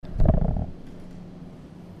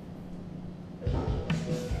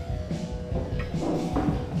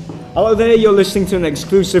Hello there, you're listening to an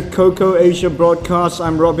exclusive KOKO Asia broadcast.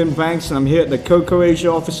 I'm Robin Banks and I'm here at the KOKO Asia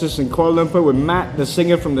offices in Kuala Lumpur with Matt, the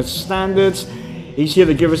singer from The Standards. He's here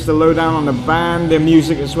to give us the lowdown on the band, their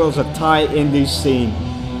music, as well as a Thai indie scene.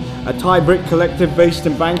 A Thai Brit collective based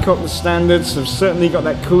in Bangkok, The Standards have certainly got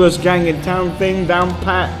that coolest gang in town thing down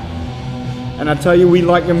pat. And I tell you, we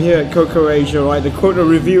like them here at KOKO Asia, right? They quote a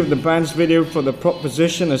review of the band's video for The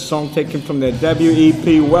Proposition, a song taken from their debut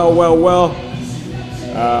EP, Well.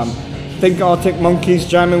 Think Arctic Monkeys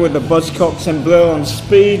jamming with the Buzzcocks and Blur on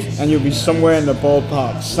speed, and you'll be somewhere in the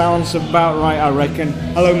ballpark. Sounds about right, I reckon.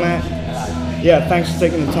 Hello, Matt. Hello. Yeah, thanks for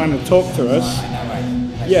taking the time to talk to us.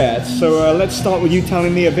 Yeah, so let's start with you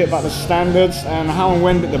telling me a bit about The Standards and how and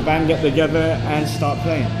when did the band get together and start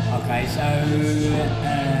playing? Okay, so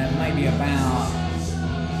maybe about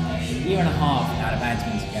a year and a half now the band's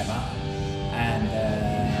been together, and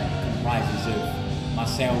comprises of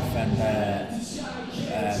myself and a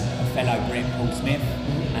fellow Brit, Paul Smith,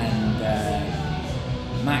 and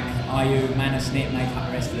Mac, Ayu, Manasnit make up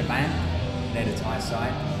the rest of the band. They're the Thai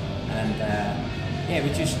side, and yeah,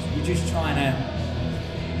 we're just trying to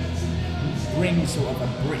bring sort of a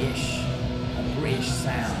British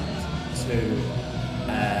sound to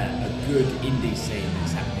a good indie scene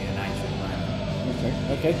that's happening in Asia at the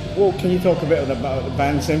moment. Okay. Well, can you talk a bit about the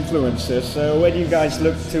band's influences? So, where do you guys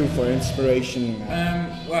look to for inspiration?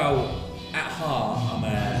 Well, at heart, I'm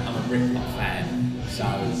a Britpop fan, so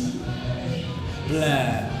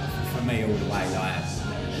Blur for me all the way, like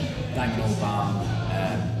Damon Albarn,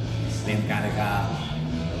 Liam Gallagher,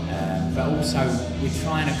 but also we're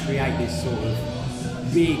trying to create this sort of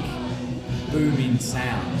big, booming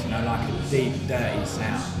sound, you know, like a deep, dirty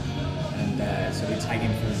sound, and so we take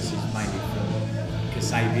influences mainly from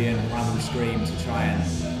Kasabian, Rumble Scream to try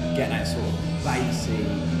and get that sort of bassy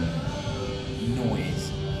noise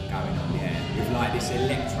going on, yeah, with like this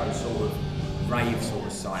electro sort of rave sort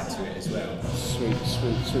of side to it as well. Sweet.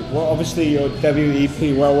 Well, obviously your debut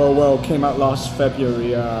EP, Well, came out last February.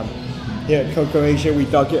 Here at KOKO Asia, we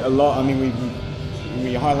dug it a lot. I mean,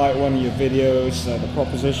 we highlight one of your videos, The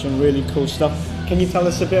Proposition, really cool stuff. Can you tell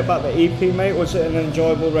us a bit about the EP, mate? Was it an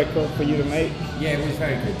enjoyable record for you to make? Yeah, it was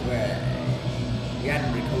very good. We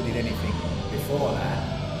hadn't recorded anything before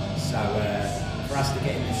that, so for us to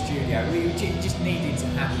get in the studio, it just needed to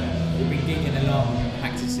happen. We've been gigging a lot, we've been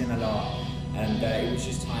practicing a lot, and it was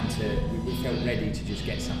just time we felt ready to just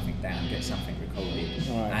get something down, get something recorded.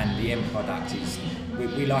 Right. And the end product is,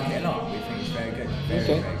 we like it a lot. We think it's very good, very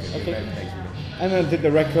good. We're very pleased with it. And then did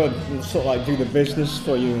the record sort of like do the business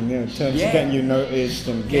for you in terms of getting you noticed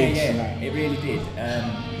and gigs and that? It really did.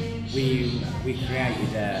 We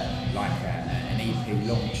created an EP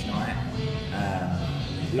launch night.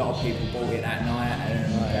 A lot of people bought it that night,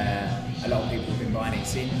 and a lot of people have been buying it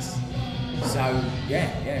since. So it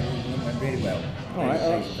went really well. All right.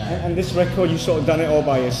 And this record, you sort of done it all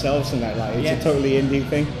by yourselves and that, like it's a totally indie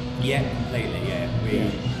thing. Yeah, completely. Yeah, we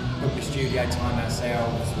booked the studio time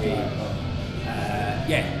ourselves.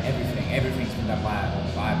 Everything's been done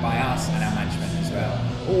by us and our management as well.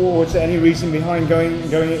 Or was there any reason behind going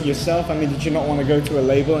it yourself? I mean, did you not want to go to a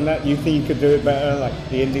label and that? You think you could do it better, like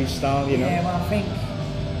the indie style, you know? Yeah, well, I think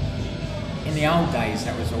in the old days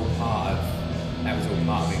that was all part of it,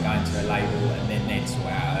 going to a label and then they'd sort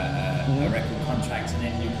out a record contract and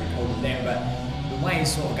then you'd record with them. But the way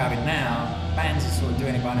it's sort of going now, bands are sort of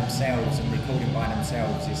doing it by themselves and recording by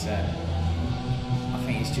themselves. I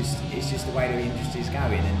think it's just the way the industry is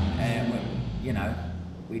going, and you know,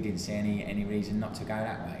 we didn't see any reason not to go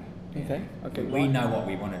that way. Okay. We know what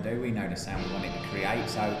we want to do. We know the sound we wanted to create.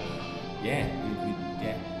 So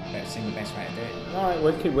let's sing the best way to do it. All right,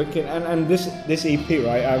 wicked. And this EP,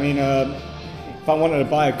 right? I mean, if I wanted to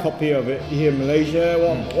buy a copy of it here in Malaysia,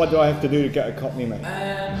 what do I have to do to get a copy, mate?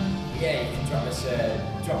 You can drop us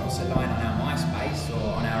a line on our MySpace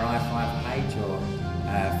or on our i5 page or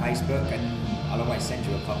Facebook, and I'll always send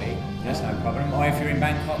you a copy. That's no problem. Or if you're in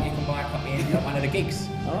Bangkok, you can buy a copy at one of the gigs.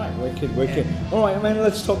 All right, wicked. Yeah. All right, man.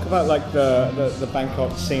 Let's talk about like the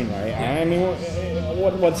Bangkok scene, right? Yeah. I mean,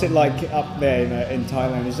 what's it like up there in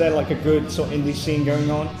Thailand? Is there like a good sort of indie scene going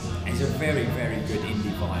on? It's a very, very good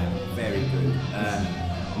indie vibe. Very good.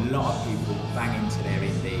 A lot of people bang into their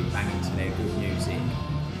indie, bang into their good music.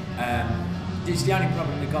 Just the only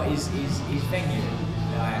problem we've got is venue.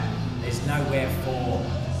 There's nowhere for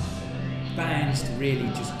bands to really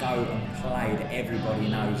just go and play that everybody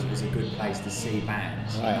knows is a good place to see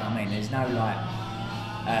bands. Right. You know what I mean? There's no like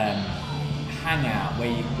hangout where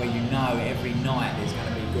you know every night there's going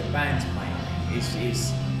to be good bands playing.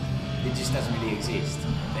 It just doesn't really exist.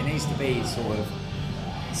 There needs to be sort of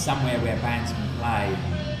somewhere where bands can play,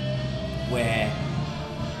 where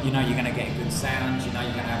you know you're going to get a good sound, you know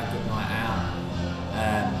you're going to have a good night out.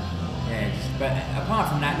 But apart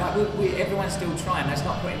from that, like everyone's still trying. That's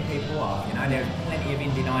not putting people off. You know, there's plenty of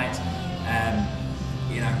indie nights.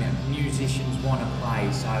 You know, musicians want to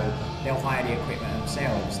play, so they'll hire the equipment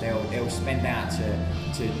themselves. They'll spend out to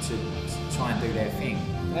try and do their thing.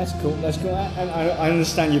 That's cool. That's cool. And I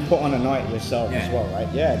understand you put on a night yourself as well,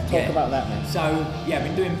 right? Yeah. Talk about that, man. So yeah, I've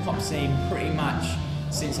been doing pop scene pretty much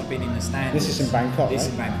since I've been in the standards. This is in Bangkok, This right?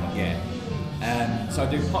 is in Bangkok, yeah. So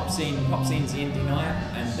I do pop scene. Pop scene's the indie night,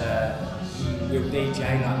 and we'll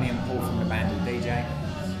DJ, like me and Paul from the band will DJ,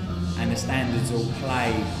 and the standards will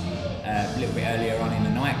play a little bit earlier on in the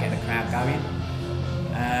night, get the crowd going.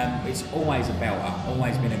 It's always a belter,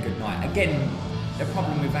 always been a good night. Again, the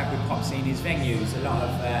problem we've had with pop scene is venues. A lot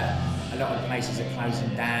of places are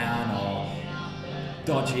closing down, or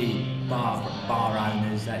dodgy bar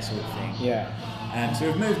owners, that sort of thing. Yeah. So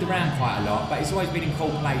we've moved around quite a lot, but it's always been in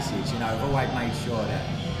cool places. You know, I've always made sure that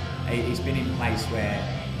it's been in a place where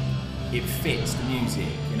it fits the music.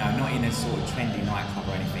 You know, not in a sort of trendy nightclub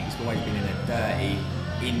or anything. It's always been in a dirty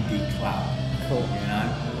indie club. Cool. You know.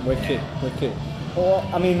 Wicked. Well,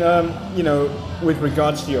 I mean, you know, with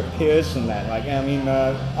regards to your peers and that, like, I mean,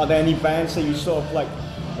 are there any bands that you sort of like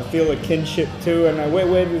feel a kinship to, and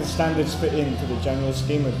where do the standards fit into the general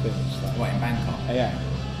scheme of things? Like, What, in Bangkok? yeah.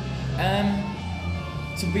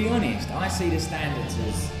 To be honest, I see the standards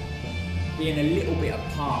as being a little bit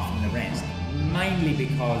apart from the rest, mainly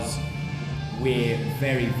because we're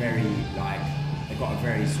very, very like, they've got a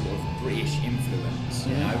very sort of British influence,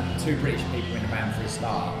 you know, 2 British people in the band for a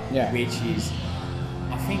start, which is,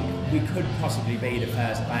 I think we could possibly be the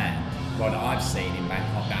first band, well, that I've seen in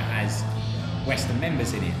Bangkok that has Western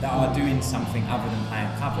members in it that are doing something other than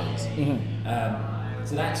playing covers.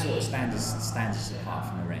 So that sort of stands us apart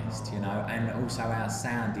from the rest, you know, and also our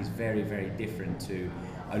sound is very, very different to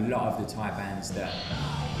a lot of the Thai bands that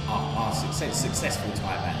are successful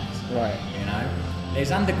Thai bands. Right. You know, there's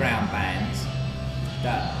underground bands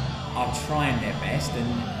that are trying their best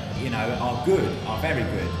and, you know, are very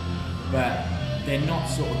good, but they're not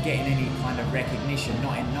sort of getting any kind of recognition,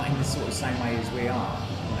 not in the sort of same way as we are.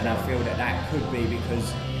 And I feel that could be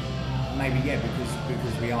because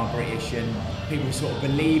we are British and people sort of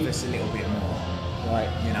believe us a little bit more. Right.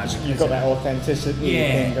 You know, you've got that authenticity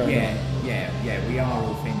thing going on. Yeah, we are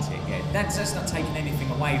authentic. Yeah, that's not taking anything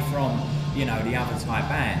away from, you know, the other Thai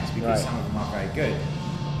bands, because some of them are very good.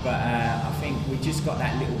 But I think we just got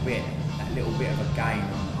that little bit of a gain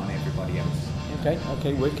on everybody else.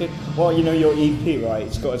 Okay, wicked. Well, you know, your EP, right?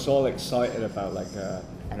 It's got us all excited about like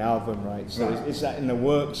an album, right? So is that in the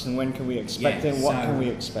works, and when can we expect it? And what can we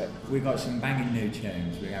expect? We've got some banging new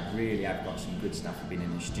tunes. We have got some good stuff. We've been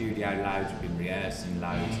in the studio loads. We've been rehearsing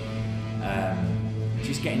loads.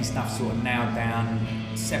 Just getting stuff sort of nailed down,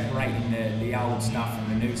 separating the old stuff and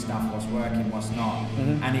the new stuff, what's working, what's not.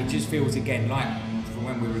 And it just feels again like from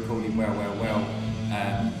when we recorded Well.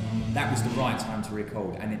 That was the right time to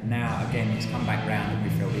record, and now again it's come back round and we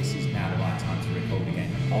feel this is now the right time to record again.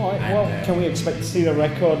 Alright, well, can we expect to see the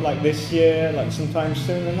record like this year, like sometime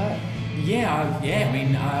soon than that? Yeah, I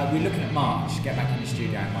mean, we're looking at March, get back in the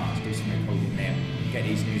studio in March, do some recording there, get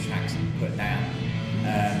these new tracks and put down.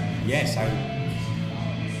 So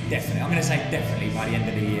definitely, I'm going to say definitely by the end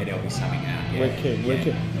of the year there'll be something out.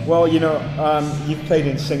 Wicked. Well, you know, you've played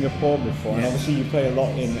in Singapore before, and obviously you play a lot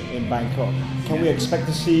in Bangkok. Can we expect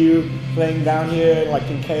to see you playing down here, like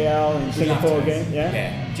in KL and Singapore again?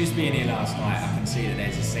 Yeah, just being here last night, I can see that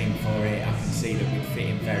there's a scene for it. I can see that we'd fit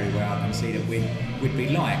in very well. I can see that we'd be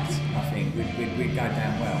liked. I think we'd go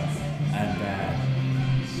down well, and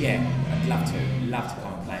I'd love to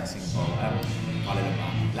come and play in Singapore.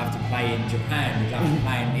 Love to play in Japan, we'd love to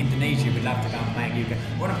play in Indonesia, we'd love to go and play in UK.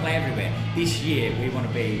 We want to play everywhere. This year we want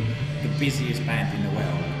to be the busiest band in the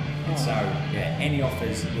world. So any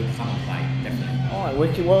offers we'll come and play, definitely. Alright,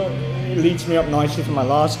 wicked. Well, it leads me up nicely to my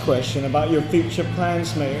last question about your future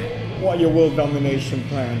plans, mate. What are your world domination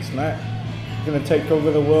plans, Matt? You're going to take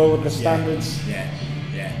over the world with the standards? Yeah.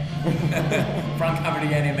 Front cover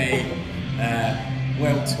the enemy,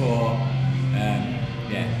 world tour.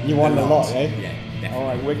 You won a lot, eh? Yeah, definitely.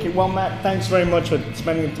 Alright, wicked. Well, Matt, thanks very much for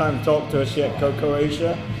spending the time to talk to us here at KOKO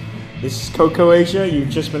Asia. This is KOKO Asia. You've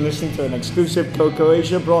just been listening to an exclusive KOKO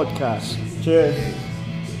Asia broadcast. Cheers.